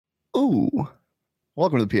Ooh.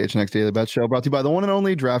 Welcome to the PHNX Daily Bet Show, brought to you by the one and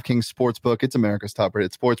only DraftKings Sportsbook. It's America's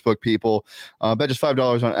top-rated sportsbook, people. Bet just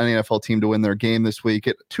 $5 on any NFL team to win their game this week.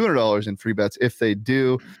 Get $200 in free bets if they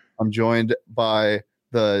do. I'm joined by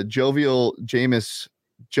the jovial Jameis,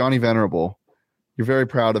 Johnny Venerable. You're very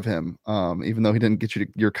proud of him, even though he didn't get you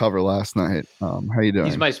to your cover last night. How you doing?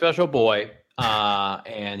 He's my special boy,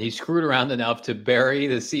 and he screwed around enough to bury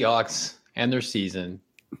the Seahawks and their season.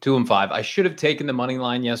 2-5. I should have taken the money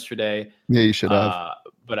line yesterday. Yeah, you should have.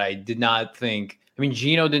 But I did not think. I mean,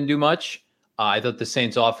 Geno didn't do much. I thought the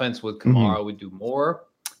Saints' offense with Kamara would do more.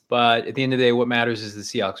 But at the end of the day, what matters is the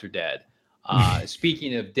Seahawks are dead.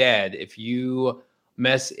 Speaking of dead, if you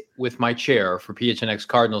mess with my chair for PHNX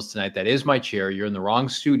Cardinals tonight, that is my chair. You're in the wrong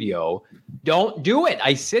studio. Don't do it.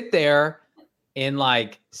 I sit there in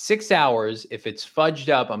like 6 hours. If it's fudged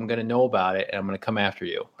up, I'm going to know about it, and I'm going to come after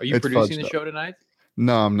you. Are you producing the show tonight?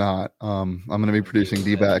 No, I'm not. I'm going to be producing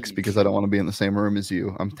D-backs because I don't want to be in the same room as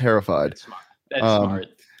you. I'm terrified. That's smart.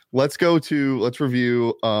 That's smart. Let's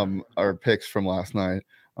review our picks from last night.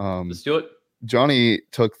 Let's do it. Johnny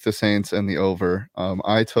took the Saints and the over.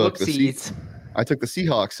 I took the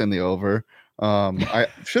Seahawks and the over. I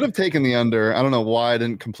should have taken the under. I don't know why I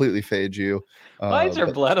didn't completely fade you. Why is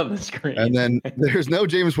there blood on the screen? And then there's no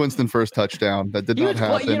Jameis Winston first touchdown. That did not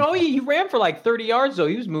happen. He ran for like 30 yards, though.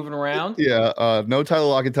 He was moving around. Yeah, no Tyler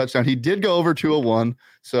Lockett touchdown. He did go over 201.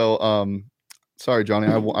 So, sorry, Johnny.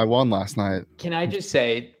 I won last night. Can I just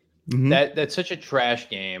say that that's such a trash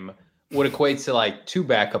game? What equates to like two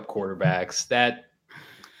backup quarterbacks. That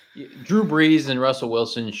Drew Brees and Russell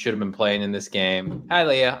Wilson should have been playing in this game. Hi,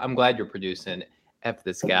 Leah. I'm glad you're producing. F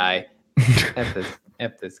this guy.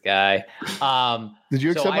 F this guy. Did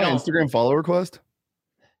you accept my Instagram follow request?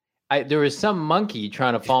 There was some monkey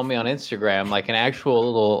trying to follow me on Instagram, like an actual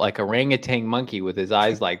little like orangutan monkey with his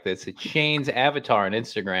eyes like this. It's Shane's avatar on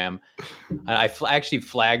Instagram. I actually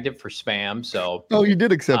flagged it for spam. So you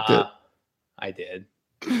did accept it. I did.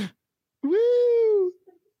 Woo!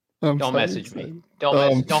 Don't message me.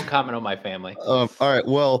 Don't comment on my family. All right.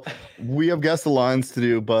 Well, we have guess the lines to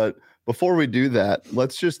do, but before we do that,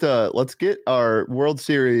 let's get our World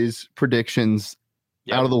Series predictions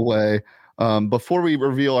out of the way. Before we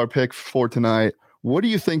reveal our pick for tonight, what do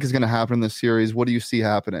you think is going to happen in this series? What do you see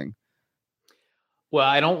happening? Well,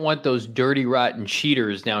 I don't want those dirty, rotten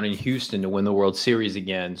cheaters down in Houston to win the World Series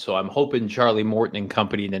again. So I'm hoping Charlie Morton and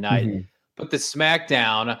company tonight. But the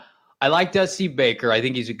SmackDown, I like Dusty Baker. I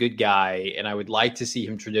think he's a good guy, and I would like to see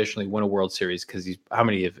him traditionally win a World Series because how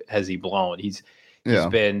many has he blown? He's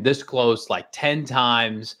been this close like 10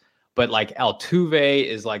 times, but like Altuve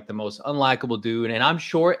is like the most unlikable dude. And I'm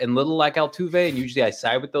short and little like Altuve, and usually I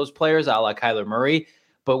side with those players. I like Kyler Murray.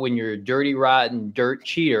 But when you're a dirty, rotten, dirt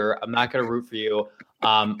cheater, I'm not going to root for you.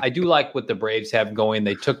 I do like what the Braves have going.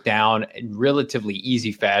 They took down in relatively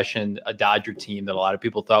easy fashion a Dodger team that a lot of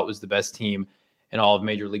people thought was the best team in all of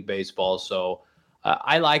Major League Baseball. So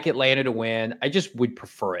I like Atlanta to win. I just would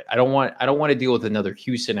prefer it. I don't want to deal with another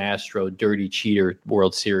Houston Astro dirty cheater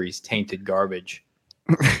World Series tainted garbage.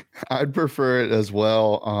 I'd prefer it as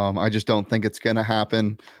well. I just don't think it's going to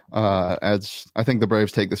happen. As I think the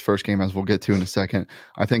Braves take this first game, as we'll get to in a second.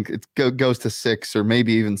 I think it goes to 6 or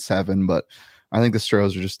maybe even 7, but I think the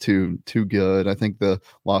Stros are just too good. I think the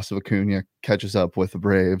loss of Acuna catches up with the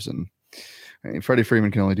Braves, and Freddie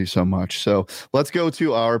Freeman can only do so much. So let's go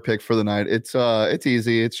to our pick for the night. It's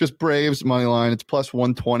easy. It's just Braves money line. It's plus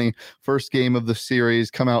 120. First game of the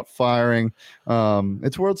series. Come out firing.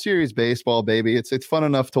 It's World Series baseball, baby. It's fun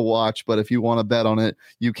enough to watch, but if you want to bet on it,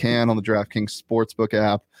 you can on the DraftKings Sportsbook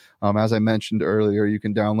app. As I mentioned earlier, you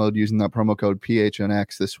can download using that promo code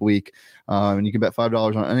PHNX this week, and you can bet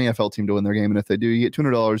 $5 on any NFL team to win their game. And if they do, you get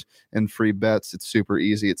 $200 in free bets. It's super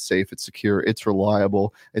easy. It's safe. It's secure. It's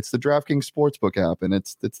reliable. It's the DraftKings Sportsbook app, and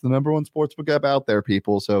it's the number one sportsbook app out there,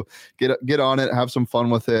 people. So get on it, have some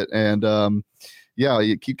fun with it, and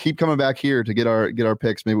you keep coming back here to get our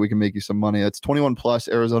picks. Maybe we can make you some money. It's 21 plus,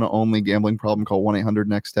 Arizona only. Gambling problem? Call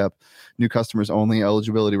 1-800-NEXT-STEP. New customers only.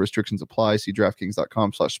 Eligibility restrictions apply. See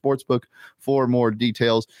DraftKings.com/sportsbook for more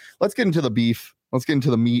details. Let's get into the beef. Let's get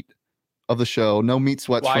into the meat of the show. No meat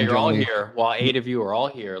sweats. While from you're Johnny. all here, while 8 of you are all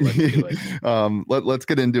here, let's do it. Let's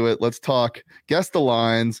get into it. Let's talk. Guess the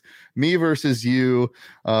lines. Me versus you.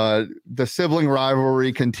 The sibling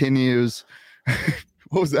rivalry continues.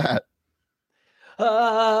 What was that?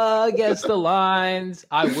 Guess the lines.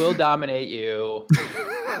 I will dominate you.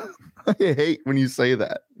 I hate when you say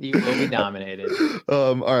that. You will be dominated.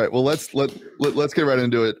 All right. Well, let's get right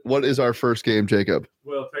into it. What is our first game, Jacob?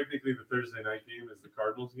 Well, technically, the Thursday night game is the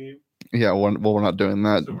Cardinals game. Yeah. Well, we're not doing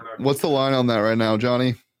that. So we're not What's the line on that right now,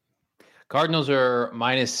 Johnny? Cardinals are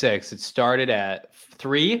 -6. It started at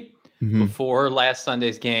 3 before last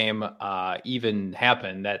Sunday's game even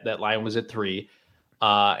happened. That line was at 3,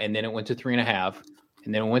 and then it went to 3.5,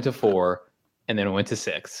 and then it went to 4, and then it went to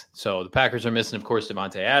 6. So the Packers are missing, of course,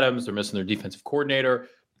 Devontae Adams. They're missing their defensive coordinator.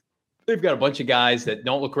 They've got a bunch of guys that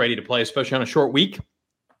don't look ready to play, especially on a short week.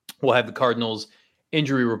 We'll have the Cardinals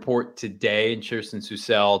injury report today, and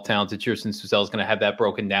talented Kirsten Susel is going to have that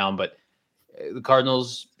broken down. But the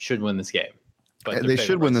Cardinals should win this game. But they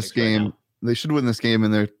should win this game. Right, they should win this game,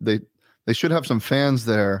 and they should have some fans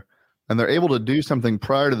there, and they're able to do something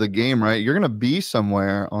prior to the game, right? You're going to be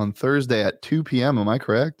somewhere on Thursday at 2 p.m. Am I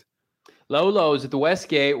correct? Lolo's at the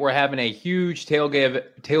Westgate. We're having a huge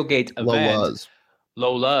tailgate event.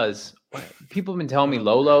 Lola's. People have been telling me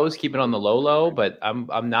Lolo's, keep it on the Lolo, but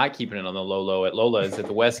I'm not keeping it on the Lolo at Lola's at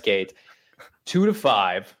the Westgate. 2 to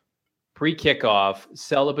 5, pre-kickoff,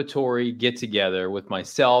 celebratory get-together with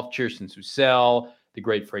myself, Kirsten Susel, the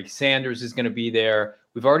great Frank Sanders is going to be there.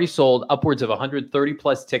 We've already sold upwards of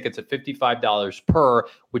 130-plus tickets at $55 per,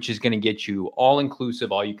 which is going to get you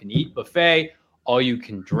all-inclusive, all-you-can-eat buffet,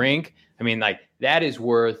 all-you-can-drink. I mean, like, that is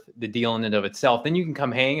worth the deal in and of itself. Then you can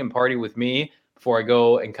come hang and party with me before I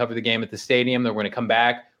go and cover the game at the stadium. Then we're going to come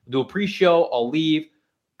back, do a pre-show. I'll leave,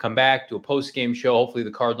 come back, do a post-game show. Hopefully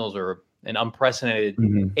the Cardinals are an unprecedented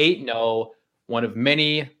 8-0, one of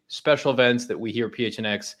many special events that we here at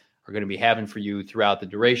PHNX are going to be having for you throughout the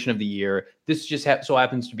duration of the year. This just so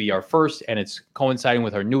happens to be our first, and it's coinciding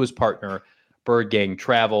with our newest partner, Bird Gang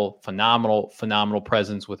Travel. Phenomenal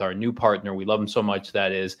presence with our new partner. We love them so much.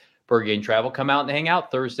 That is Bird Gang Travel. Come out and hang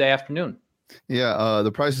out Thursday afternoon. Yeah,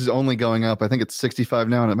 the price is only going up. I think it's $65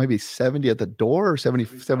 now, and it might be $70 at the door or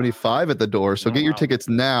 $75 at the door. So get your tickets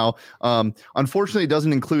now. Unfortunately, it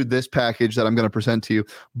doesn't include this package that I'm going to present to you.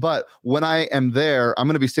 But when I am there, I'm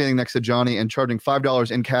going to be standing next to Johnny and charging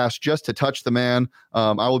 $5 in cash just to touch the man.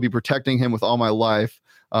 I will be protecting him with all my life.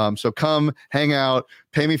 So come hang out,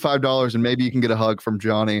 pay me $5, and maybe you can get a hug from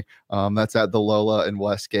Johnny. That's at the Lola in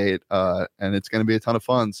Westgate, and it's going to be a ton of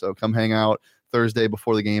fun. So come hang out Thursday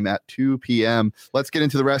before the game at 2 p.m. Let's get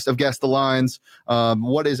into the rest of Guess the Lines.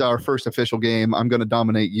 What is our first official game? I'm going to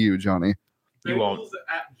dominate you, Johnny. You won't. Bengals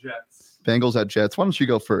at Jets. Bengals at Jets. Why don't you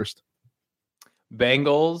go first?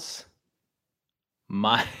 Bengals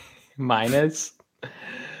minus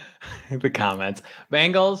the comments.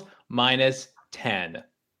 Bengals -10.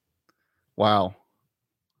 Wow.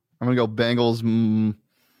 I'm going to go Bengals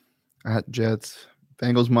at Jets.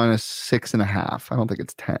 Bengals -6.5. I don't think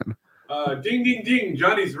it's 10. Ding, ding, ding.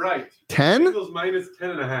 Johnny's right. 10? Bengals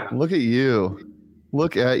 -10.5. Look at you.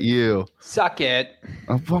 Look at you. Suck it.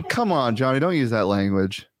 Oh, well, come on, Johnny. Don't use that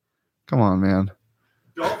language. Come on, man.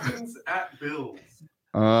 Dolphins at Bills.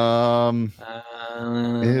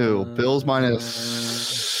 Ew. Bills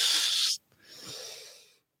minus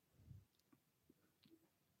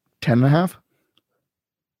 10.5?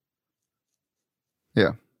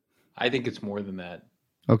 Yeah. I think it's more than that.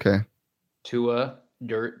 Okay. Tua.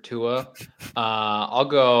 I'll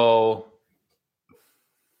go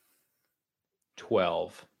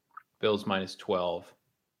 12. Bills -12.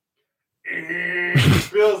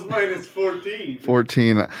 Bills -14.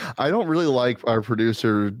 14. I don't really like our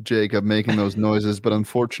producer Jacob making those noises, but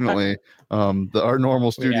unfortunately, our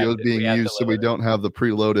normal studio is being used, so we don't have the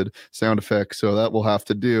preloaded sound effects. So that will have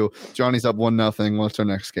to do. Johnny's up 1-0. What's our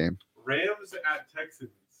next game? Rams at Texans.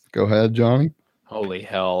 Go ahead, Johnny. Holy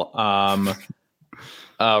hell.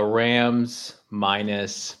 Rams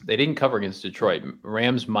minus. They didn't cover against Detroit.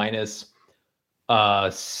 Rams minus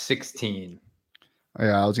 16.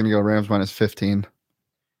 Yeah, I was gonna go Rams -15.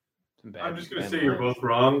 I'm just gonna say you're both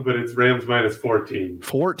wrong, but it's Rams -14.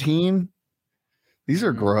 14? These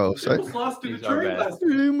are gross. They almost lost to Detroit last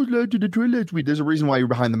week. There's a reason why you're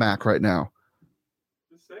behind the Mac right now.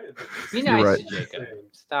 Just saying. Be nice to Jacob.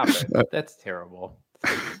 Stop it. That's terrible.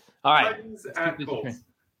 All right. Titans at Colts.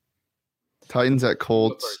 Titans at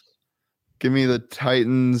Colts. Give me the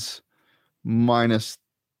Titans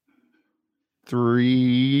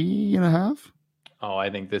 -3.5. Oh,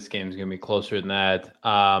 I think this game's going to be closer than that.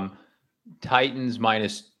 Titans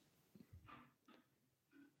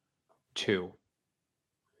 -2.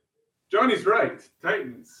 Johnny's right.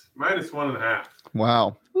 Titans -1.5.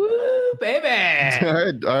 Wow. Woo, baby. All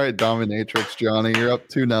right, Dominatrix, Johnny. You're up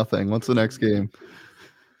 2-0. What's the next game?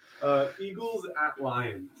 Eagles at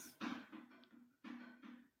Lions.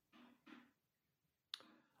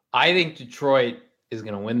 I think Detroit is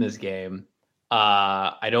going to win this game.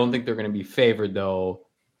 I don't think they're going to be favored, though.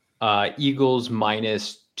 Eagles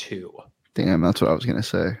 -2. Damn, that's what I was going to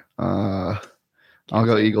say. I'll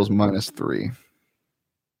go Eagles -3.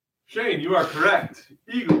 Shane, you are correct.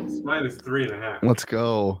 Eagles -3.5. Let's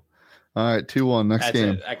go. All right, 2-1. Next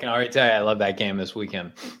game. I can already tell you, I love that game this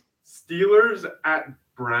weekend. Steelers at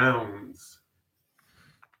Browns.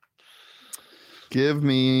 Give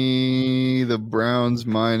me the Browns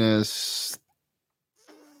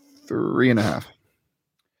 -3.5.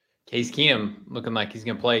 Case Keenum looking like he's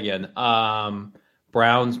going to play again.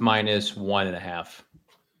 Browns -1.5.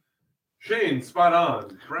 Shane, spot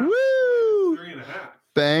on. Browns Woo! 3.5.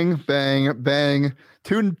 Bang, bang, bang.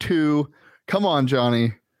 2-2. Come on,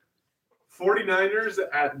 Johnny. 49ers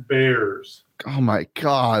at Bears. Oh my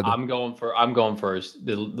God. I'm going first.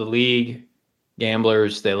 The league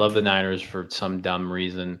gamblers, they love the Niners for some dumb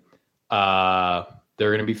reason. They're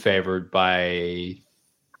going to be favored by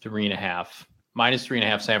 3.5.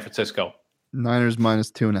 -3.5 San Francisco. Niners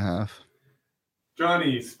 -2.5.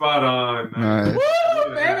 Johnny, spot on. Nice.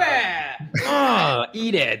 Woo, baby!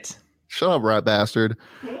 Eat it. Shut up, rat bastard.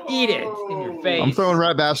 Eat it in your face. I'm throwing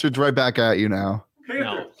rat bastards right back at you now. Panthers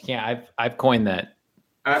No, yeah, I've coined that.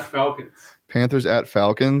 at Falcons. Panthers at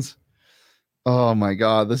Falcons. Oh my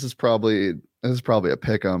God. This is probably a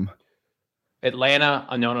pick 'em. Atlanta.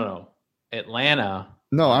 No. Atlanta.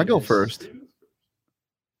 No, I go minus- first.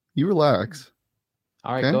 You relax.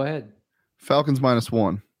 All right, Okay. go ahead. Falcons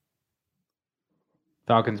 -1.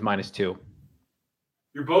 Falcons -2.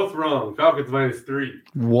 You're both wrong. Falcons -3.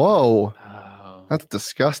 Whoa. Oh. That's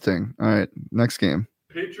disgusting. All right. Next game.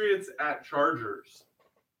 Patriots at Chargers.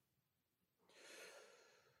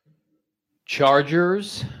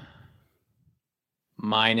 Chargers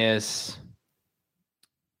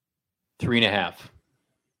 -3.5.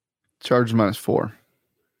 Chargers -4.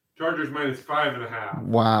 Chargers -5.5.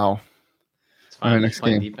 Wow. It's fine. All right, He's next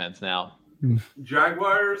playing game. defense now.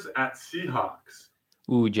 Jaguars at Seahawks.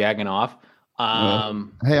 Ooh, jagging off.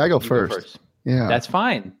 Hey, I go You first. Yeah. That's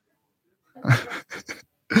fine. I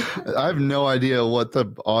have no idea what the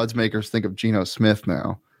odds makers think of Geno Smith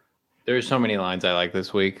now. There's so many lines I like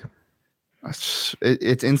this week.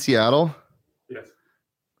 It's in Seattle. Yes.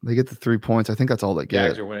 They get the 3 points. I think that's all they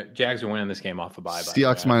get. Jags are winning this game off the bye.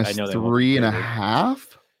 Seahawks by the way. I know they won't be favored.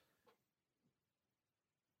 -3.5.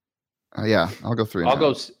 Yeah, I'll go 3. I'll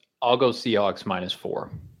go Seahawks -4.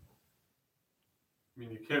 I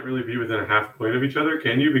mean, you can't really be within a half point of each other,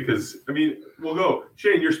 can you? Because, I mean, we'll go.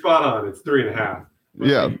 Shane, you're spot on. It's 3.5. But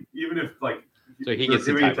Yeah. like, even if, like, So he you're gets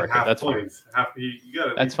the giving it to tiebreaker. half That's fine. points, you got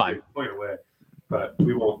to That's fine. take a point away. But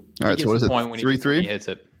we won't. All right, He so what gets is the it? point when he 3-3? hits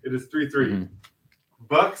it. It is 3-3. Mhm.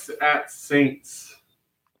 Bucks at Saints.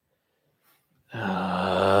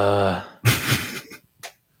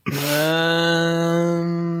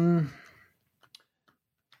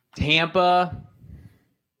 Tampa.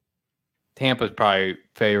 Tampa's probably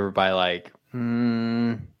favored by like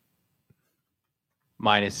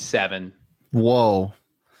 -7. Whoa.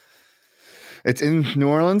 It's in New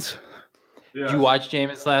Orleans? Yeah. Did you watch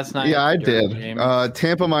Jameis last night? Yeah, I During did. Jameis?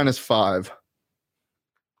 Tampa -5.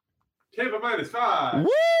 Tampa -5.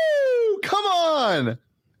 Woo! Come on.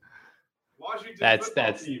 Washington football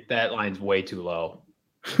That's team. that line's way too low.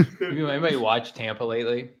 Anybody watch Tampa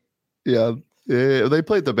lately? Yeah, they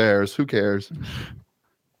played the Bears. Who cares?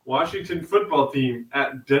 Washington football team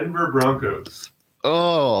at Denver Broncos.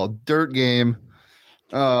 Oh, dirt game.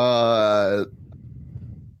 Fuck,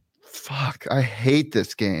 I hate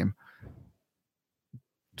this game.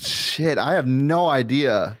 Shit, I have no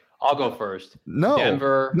idea. I'll go first. No.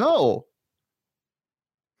 Denver. No.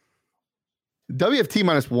 WFT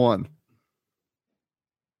 -1.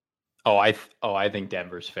 I think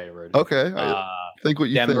Denver's favored. Okay. I think what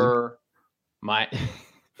you Denver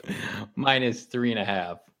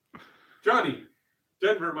 -3.5. Johnny,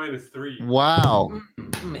 Denver -3. think. Wow.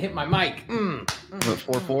 Hit my mic. What,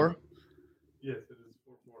 4-4? Yes, it is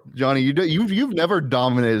 4-4. Johnny, you've never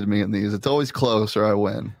dominated me in these. It's always close or I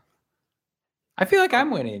win. I feel like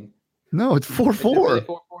I'm winning. No, it's 4-4. Is it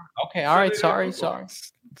 4-4? Okay, all right. Sorry.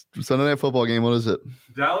 Sunday night football game. What is it?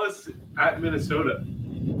 Dallas at Minnesota.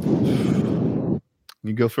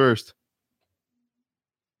 You go first.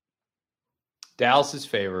 Dallas is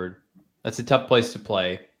favored. That's a tough place to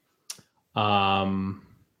play. Dallas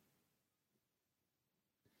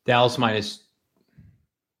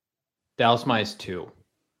 -2.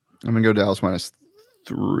 I'm gonna go Dallas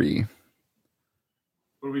 -3.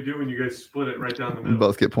 What do we do when you guys split it right down the We middle?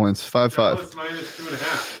 both get points. 5-5. Dallas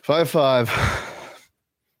 -2.5. 5-5.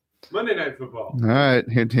 Monday Night Football. All right,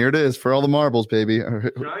 here it is for all the marbles, baby.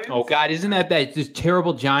 Giants. Oh God, isn't that this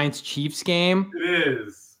terrible Giants Chiefs game? It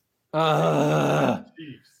is.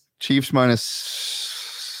 Chiefs. Chiefs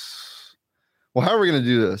minus. Well, how are we gonna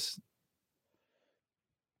do this?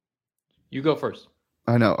 You go first.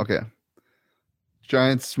 I know. Okay.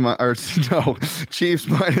 Giants or no, Chiefs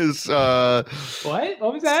minus What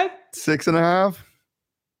was that? 6.5.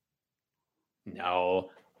 No.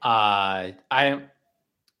 I am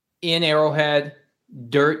in Arrowhead.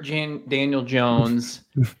 Daniel Jones.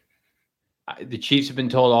 The Chiefs have been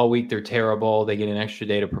told all week they're terrible. They get an extra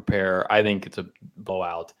day to prepare. I think it's a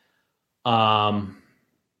blowout.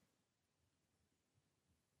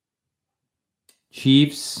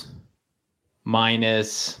 Chiefs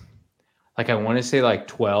minus, I want to say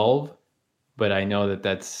 12, but I know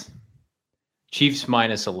that's Chiefs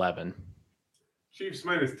minus 11. Chiefs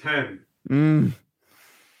minus 10.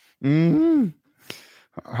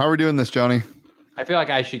 How are we doing this, Johnny? I feel like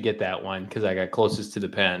I should get that one because I got closest to the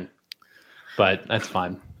pen, but that's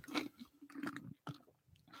fine.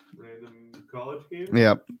 Random college game?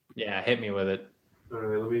 Yep. Yeah, hit me with it. All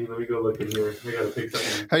right, let me go look in here. I gotta pick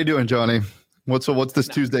something. How you doing, Johnny? What's this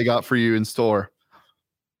Tuesday got for you in store?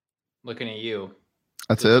 Looking at you.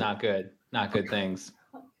 That's it? Not good. Not good things.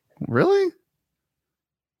 Really?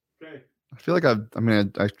 Okay. I feel like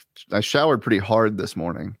I showered pretty hard this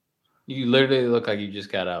morning. You literally look like you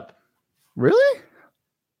just got up. Really?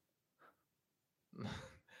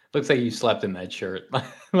 Looks like you slept in that shirt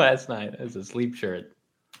last night. It's a sleep shirt.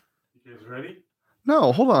 You guys ready?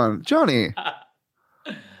 No, hold on. Johnny.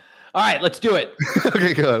 All right, let's do it.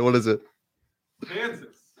 Okay, good. What is it?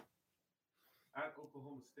 Kansas at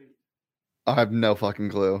Oklahoma State. I have no fucking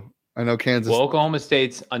clue. I know Kansas. Well, Oklahoma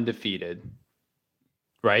State's undefeated,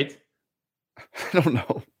 right? I don't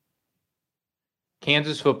know.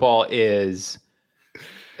 Kansas football is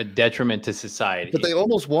a detriment to society. But they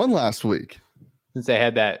almost won last week. Since they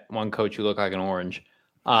had that one coach who looked like an orange.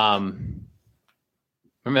 Remember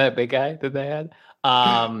that big guy that they had?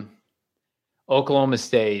 Oklahoma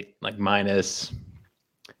State, minus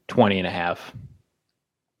 20.5.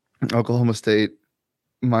 Oklahoma State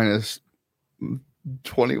minus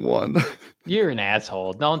 21. You're an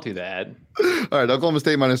asshole. Don't do that. All right, Oklahoma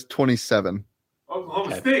State minus 27.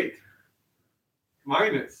 Oklahoma State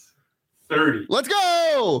minus 30. Let's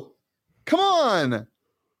go! Come on!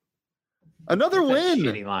 Another That's a win.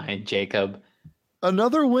 shitty line, Jacob.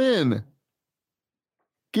 Another win.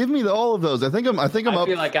 Give me all of those. I think I'm I up.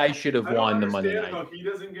 feel like I should have won the Monday night. How he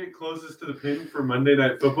doesn't get closest to the pin for Monday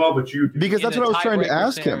Night Football, but you do. Because In that's a what I was trying to tiebreaker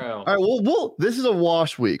ask him. scenario. All right, we'll this is a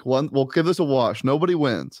wash week. We'll give this a wash. Nobody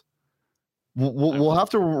wins. We'll have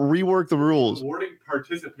to rework the rules. Awarding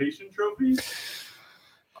participation trophies.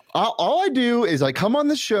 All I do is I come on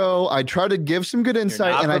the show, I try to give some good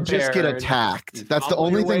insight, not and I just get prepared. attacked. You That's the fumble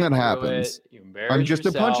only your thing way that through happens. it. You embarrass I'm just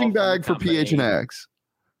a punching yourself bag and for the company. PHNX.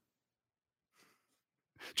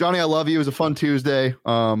 Johnny, I love you. It was a fun Tuesday.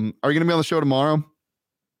 Are you going to be on the show tomorrow?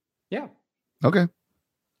 Yeah. Okay.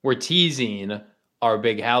 We're teasing our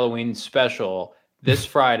big Halloween special this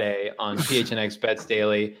Friday on PHNX Bets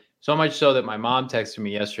Daily. So much so that my mom texted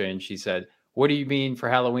me yesterday and she said, "What do you mean for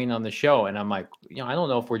Halloween on the show?" And I'm like, I don't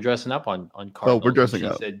know if we're dressing up on Cardinals. Oh, we're dressing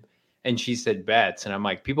up. And she said bets. And I'm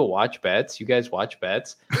like, people watch bets. You guys watch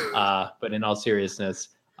bets. But in all seriousness,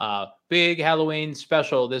 big Halloween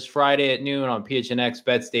special this Friday at noon on PHNX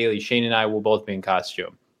Bets Daily. Shane and I will both be in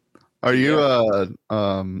costume. Are you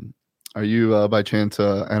by chance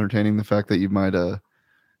entertaining the fact that you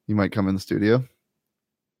might come in the studio?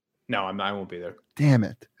 No, I won't be there. Damn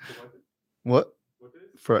it. What? What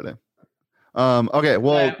is? Friday. Okay,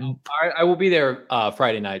 well, I will be there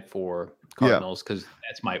Friday night for Cardinals because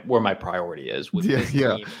that's where my priority is. With this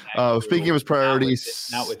team, speaking of his priorities,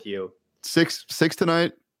 not with you. 6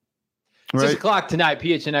 tonight. 6 o'clock tonight,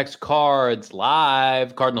 PHNX Cards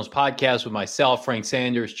live, Cardinals podcast with myself, Frank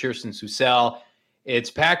Sanders, Kirsten Susel. It's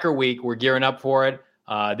Packer week. We're gearing up for it.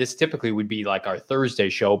 This typically would be like our Thursday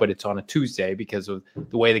show, but it's on a Tuesday because of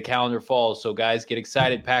the way the calendar falls. So guys, get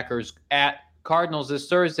excited. Packers at Cardinals this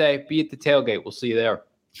Thursday. Be at the tailgate. We'll see you there.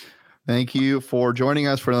 Thank you for joining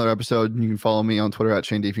us for another episode. You can follow me on Twitter at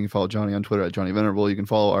Shane Deef. You can follow Johnny on Twitter at Johnny Venerable. You can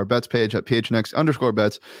follow our bets page at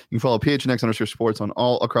PHNX_bets. You can follow PHNX_sports on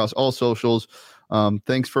across all socials.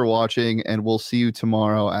 Thanks for watching, and we'll see you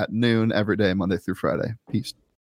tomorrow at noon every day, Monday through Friday. Peace.